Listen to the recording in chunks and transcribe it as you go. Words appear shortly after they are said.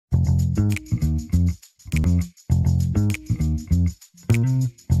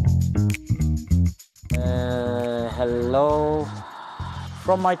Hello.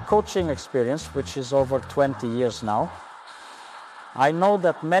 From my coaching experience, which is over 20 years now, I know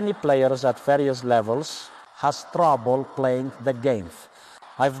that many players at various levels has trouble playing the game.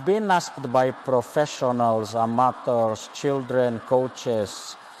 I've been asked by professionals, amateurs, children,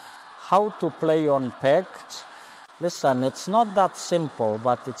 coaches, how to play on pegs. Listen, it's not that simple,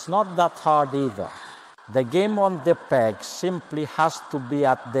 but it's not that hard either. The game on the peg simply has to be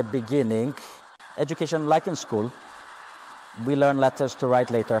at the beginning. Education, like in school, we learn letters to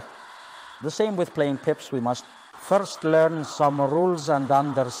write later. The same with playing pips. We must first learn some rules and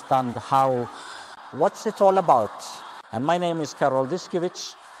understand what's it all about. And my name is Karol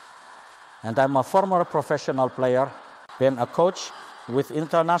Dyskiewicz, and I'm a former professional player, been a coach with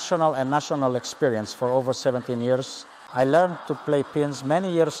international and national experience for over 17 years. I learned to play pins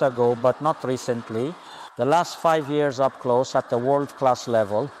many years ago, but not recently. The last 5 years up close at the world-class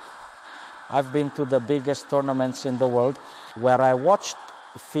level. I've been to the biggest tournaments in the world where I watched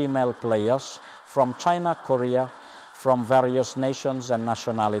female players from China, Korea, from various nations and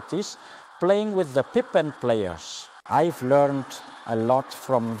nationalities, playing with the Pippen players. I've learned a lot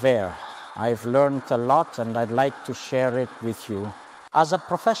from there. I've learned a lot, and I'd like to share it with you as a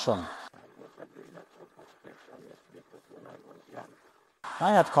profession.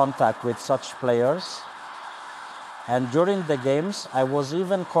 I had contact with such players, and during the games, I was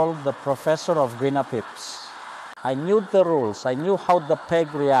even called the professor of Green Pips. I knew the rules, I knew how the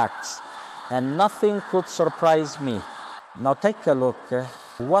peg reacts, and nothing could surprise me. Now take a look.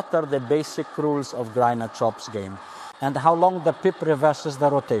 What are the basic rules of Green Chops game, and how long the pip reverses the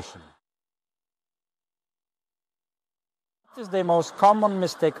rotation? What is the most common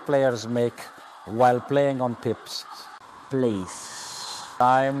mistake players make while playing on pips? Please.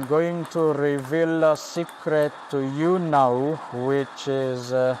 I'm going to reveal a secret to you now, which is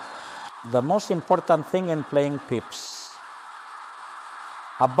the most important thing in playing pips.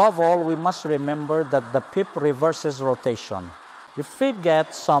 Above all, we must remember that the pip reverses rotation. If we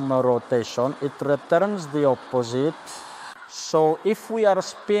get some rotation, it returns the opposite. So if we are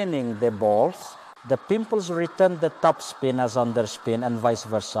spinning the balls, the pimples return the top spin as underspin and vice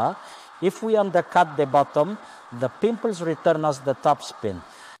versa. If we undercut the bottom, the pimples return as the top spin.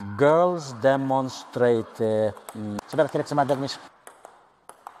 Girls demonstrate.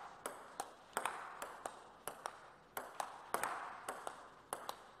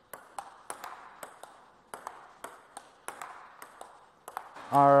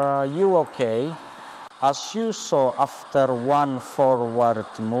 Are you okay? As you saw after one forward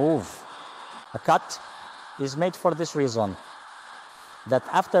move, a cut is made for this reason, that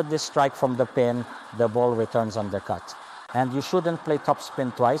after this strike from the pin, the ball returns undercut. And you shouldn't play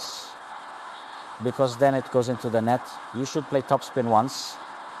topspin twice, because then it goes into the net. You should play topspin once,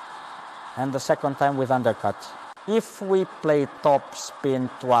 and the second time with undercut. If we play topspin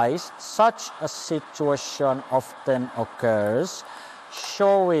twice, such a situation often occurs.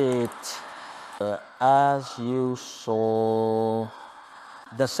 Show it. As you saw,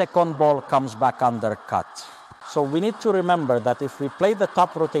 the second ball comes back undercut. So we need to remember that if we play the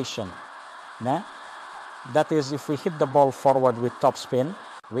top rotation, that is, if we hit the ball forward with topspin,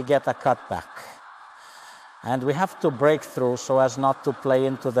 we get a cut back. And we have to break through so as not to play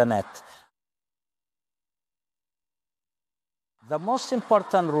into the net. The most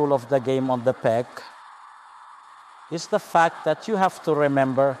important rule of the game on the peg is the fact that you have to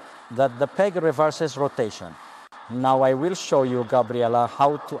remember that the peg reverses rotation. Now I will show you, Gabriela,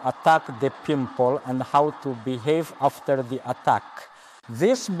 how to attack the pimple and how to behave after the attack.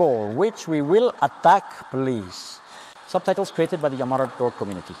 This ball, which we will attack, please. Subtitles created by the Amatador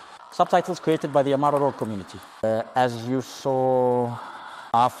community. Subtitles created by the Amatador community. As you saw,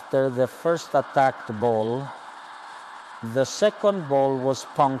 after the first attacked ball, the second ball was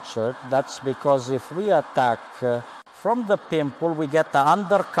punctured. That's because if we attack from the pimple, we get the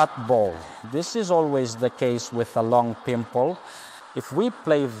undercut ball. This is always the case with a long pimple. If we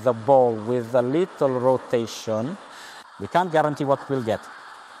play the ball with a little rotation, we can't guarantee what we'll get.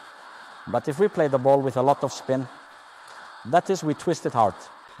 But if we play the ball with a lot of spin, that is, we twist it hard.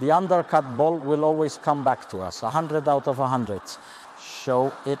 The undercut ball will always come back to us, 100 out of 100.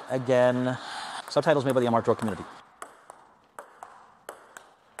 Show it again. Subtitles made by the Amatador community.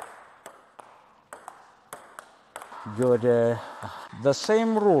 Good. The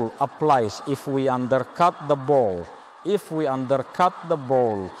same rule applies if we undercut the ball. If we undercut the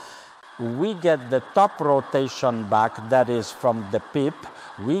ball, we get the top rotation back, that is from the pip.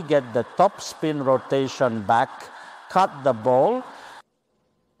 We get the top spin rotation back, cut the ball.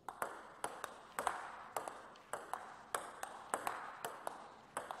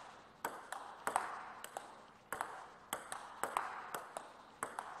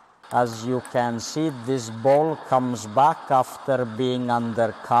 As you can see, this ball comes back after being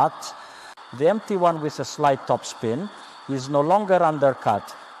undercut. The empty one with a slight topspin is no longer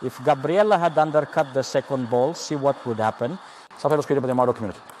undercut. If Gabriela had undercut the second ball, see what would happen. Subtitles created by the Amardo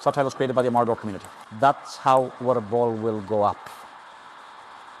community. Subtitles created by the Amardo community. That's how our ball will go up.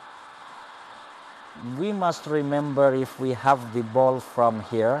 We must remember, if we have the ball from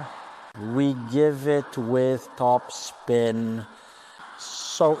here, we give it with top spin.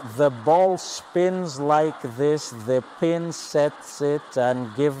 So the ball spins like this, the pin sets it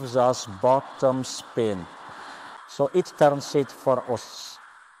and gives us bottom spin. So it turns it for us.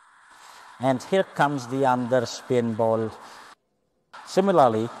 And here comes the underspin ball.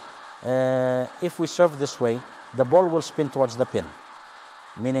 Similarly, if we serve this way, the ball will spin towards the pin,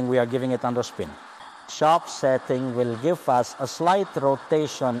 meaning we are giving it underspin. Chop setting will give us a slight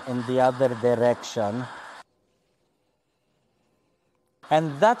rotation in the other direction.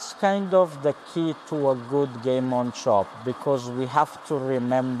 And that's kind of the key to a good game on chop, because we have to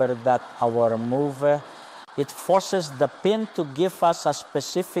remember that our move, it forces the pin to give us a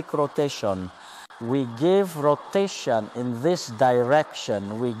specific rotation. We give rotation in this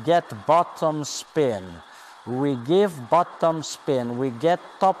direction, we get bottom spin. We give bottom spin, we get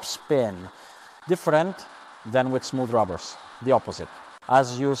top spin. Different than with smooth rubbers, the opposite.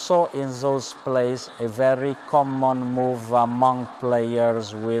 As you saw in those plays, a very common move among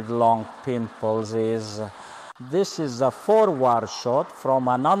players with long pimples is, this is a forward shot from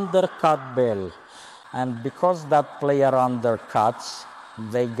an undercut ball. And because that player undercuts,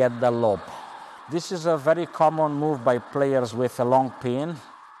 they get the lob. This is a very common move by players with a long pin,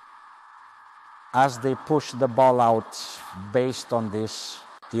 as they push the ball out based on this.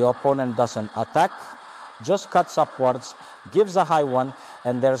 The opponent doesn't attack, just cuts upwards, gives a high one,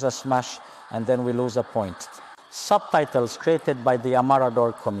 and there's a smash, and then we lose a point. Subtitles created by the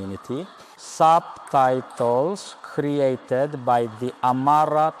Amarador community. Subtitles created by the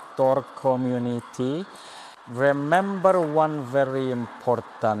Amarador community. Remember one very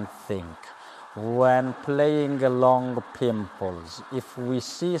important thing. When playing long pimples, if we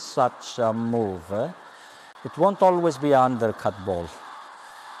see such a move, it won't always be an undercut ball.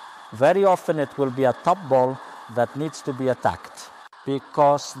 Very often it will be a top ball that needs to be attacked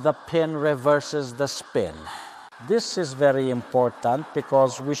because the pin reverses the spin. This is very important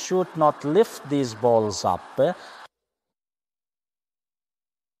because we should not lift these balls up. We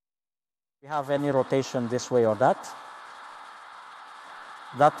have any rotation this way or that.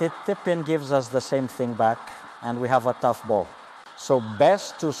 That the pin gives us the same thing back, and we have a tough ball. So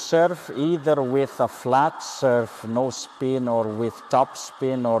best to serve either with a flat serve, no spin, or with top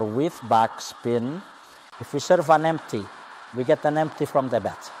spin, or with back spin. If we serve an empty, we get an empty from the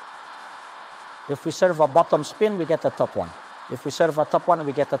bat. If we serve a bottom spin, we get a top one. If we serve a top one,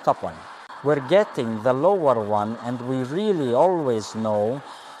 we get a top one. We're getting the lower one, and we really always know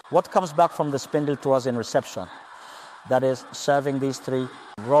what comes back from the spindle to us in reception. That is, serving these three.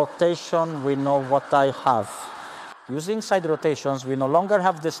 Rotation, we know what I have. Using side rotations, we no longer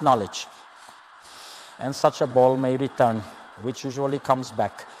have this knowledge. And such a ball may return, which usually comes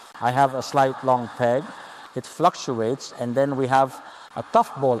back. I have a slight long peg. It fluctuates, and then we have a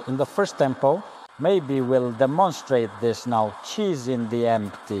tough ball in the first tempo. Maybe we'll demonstrate this now. Cheese in the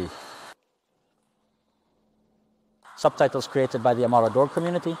empty. Subtitles created by the Amarador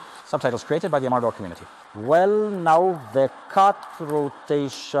community. Subtitles created by the Amarador community. Well, now the cut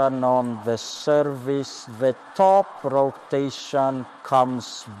rotation on the service, the top rotation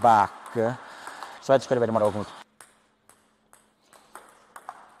comes back. So it's created by the Amarador community.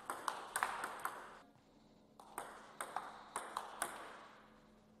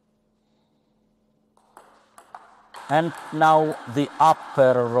 And now the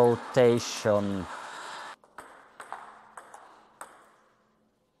upper rotation.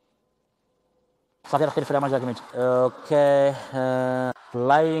 Okay,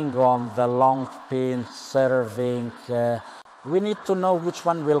 playing on the long pin, serving. We need to know which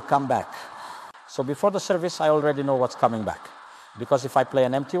one will come back. So before the service, I already know what's coming back. Because if I play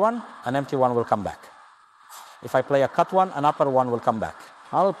an empty one will come back. If I play a cut one, an upper one will come back.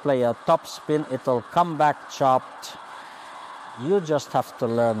 I'll play a top spin, it'll come back chopped. You just have to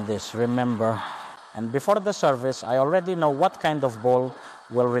learn this, remember. And before the service, I already know what kind of ball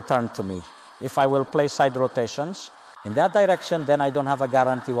will return to me. If I will play side rotations in that direction, then I don't have a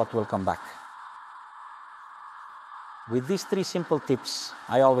guarantee what will come back. With these three simple tips,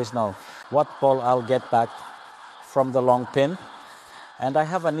 I always know what ball I'll get back from the long pin. And I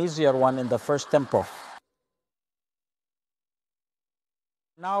have an easier one in the first tempo.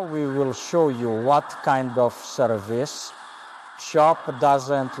 Now we will show you what kind of service chop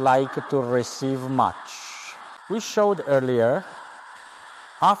doesn't like to receive much. We showed earlier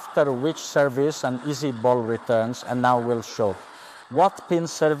after which service an easy ball returns, and now we'll show what pin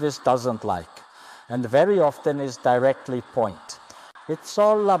service doesn't like, and very often is directly point. It's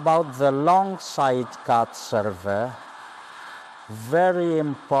all about the long side cut serve. Very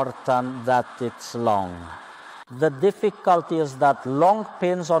important that it's long. The difficulty is that long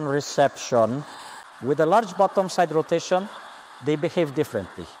pins on reception with a large bottom side rotation, they behave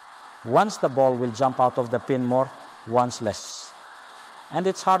differently. Once the ball will jump out of the pin more, once less. And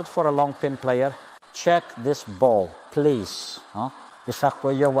it's hard for a long pin player. Check this ball, please.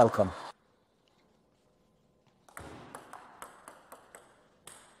 Isakwe, you're welcome.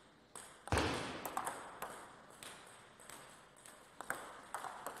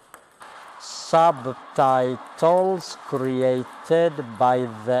 Subtitles created by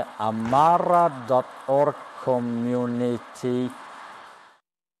the Amara.org community.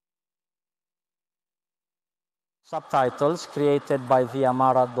 Subtitles created by the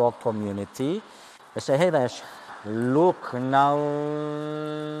Amara.org community. They say, hey Dash, look now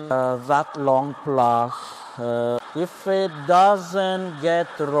that long plug. If it doesn't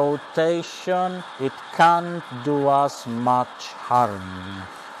get rotation, it can't do us much harm.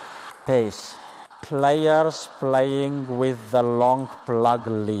 Pace. Players playing with the long plug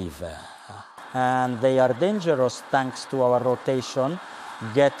lever. And they are dangerous thanks to our rotation,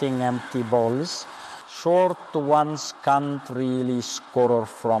 getting empty balls. Short ones can't really score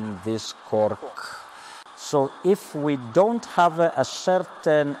from this cork. So if we don't have a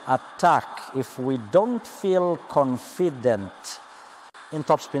certain attack, if we don't feel confident in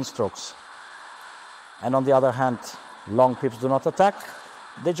topspin strokes, and on the other hand, long pips do not attack,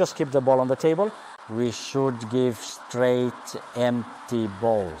 they just keep the ball on the table, we should give straight empty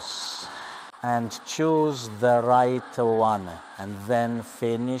balls and choose the right one and then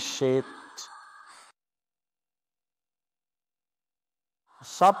finish it.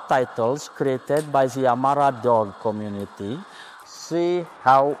 Subtitles created by the Amara.org community. See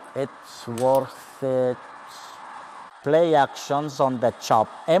how it's worth it. Play actions on the chop.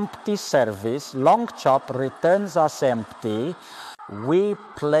 Empty service. Long chop returns us empty. We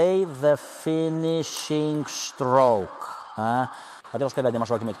play the finishing stroke.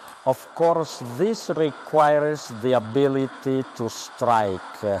 Of course, this requires the ability to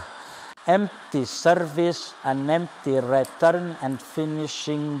strike. Empty service, an empty return and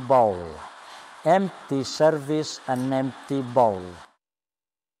finishing ball. Empty service, an empty ball.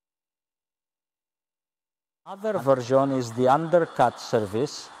 Other version is the undercut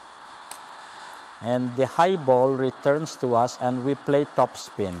service, and the high ball returns to us and we play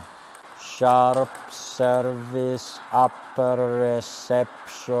topspin. Sharp service, upper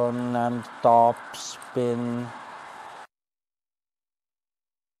reception and topspin.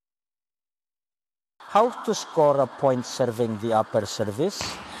 How to score a point serving the upper service?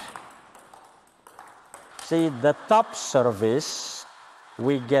 See, the top service,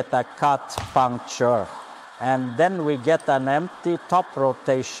 we get a cut puncture. And then we get an empty top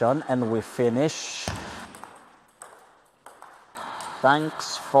rotation and we finish.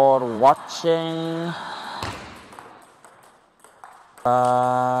 Thanks for watching.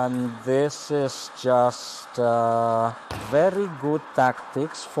 And this is just very good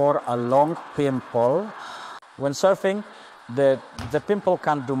tactics for a long pimple. When surfing, the pimple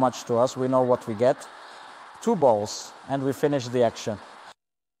can't do much to us. We know what we get. 2 balls, and we finish the action.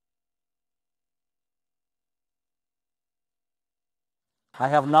 I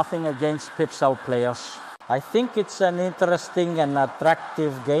have nothing against Pipsal players. I think it's an interesting and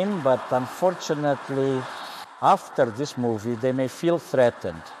attractive game, but unfortunately, after this movie, they may feel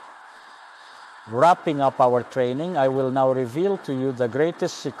threatened. Wrapping up our training, I will now reveal to you the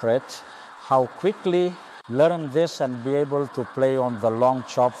greatest secret, how quickly learn this and be able to play on the long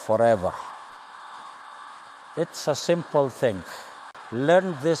chop forever. It's a simple thing.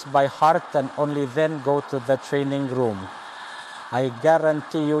 Learn this by heart and only then go to the training room. I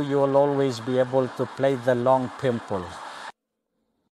guarantee you, you will always be able to play the long pimple.